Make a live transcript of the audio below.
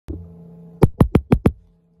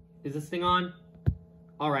Is this thing on?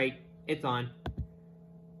 Alright, it's on.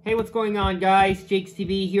 Hey, what's going on, guys?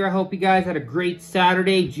 Jaykestv here. I hope you guys had a great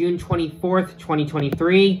Saturday, June 24th,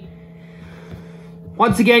 2023.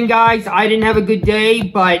 Once again, guys, I didn't have a good day,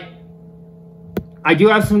 but I do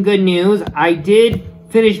have some good news. I did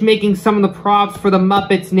finish making some of the props for the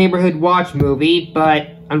Muppets Neighborhood Watch movie, but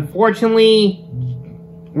unfortunately,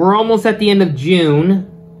 we're almost at the end of June.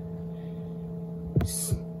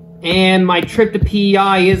 And my trip to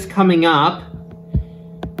PEI is coming up.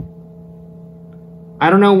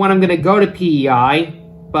 I don't know when I'm going to go to PEI,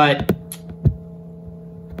 but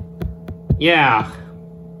yeah.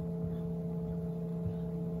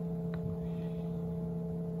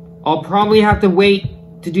 I'll probably have to wait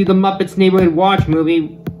to do the Muppets Neighborhood Watch movie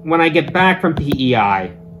when I get back from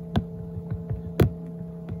PEI.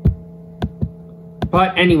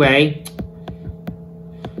 But anyway,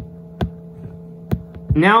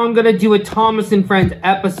 now I'm going to do a Thomas and Friends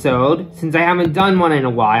episode, since I haven't done one in a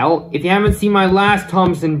while. If you haven't seen my last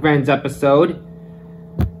Thomas and Friends episode,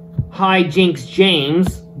 Hi Jinx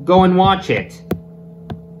James, go and watch it.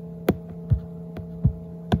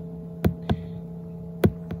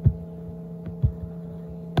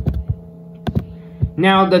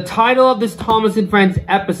 Now, the title of this Thomas and Friends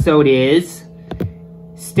episode is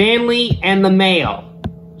Stanley and the Mail,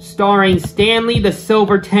 starring Stanley the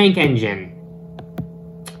Silver Tank Engine.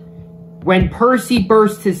 When Percy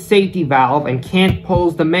bursts his safety valve and can't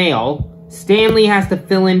pull the mail, Stanley has to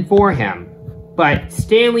fill in for him. But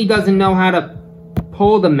Stanley doesn't know how to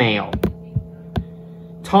pull the mail.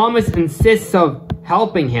 Thomas insists of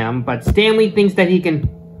helping him, but Stanley thinks that he can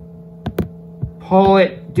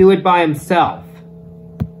do it by himself.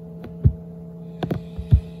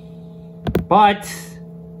 But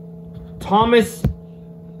Thomas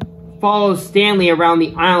follows Stanley around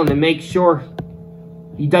the island to make sure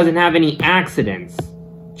he doesn't have any accidents,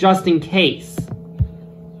 just in case.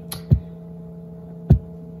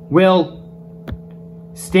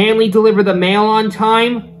 Will Stanley deliver the mail on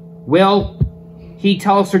time? Will he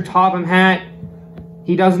tell Sir Topham Hatt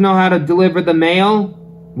he doesn't know how to deliver the mail?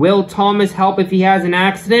 Will Thomas help if he has an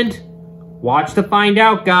accident? Watch to find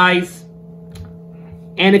out, guys.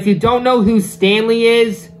 And if you don't know who Stanley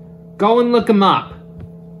is, go and look him up.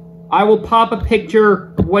 I will pop a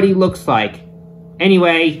picture of what he looks like.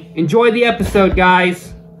 Anyway, enjoy the episode,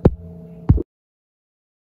 guys.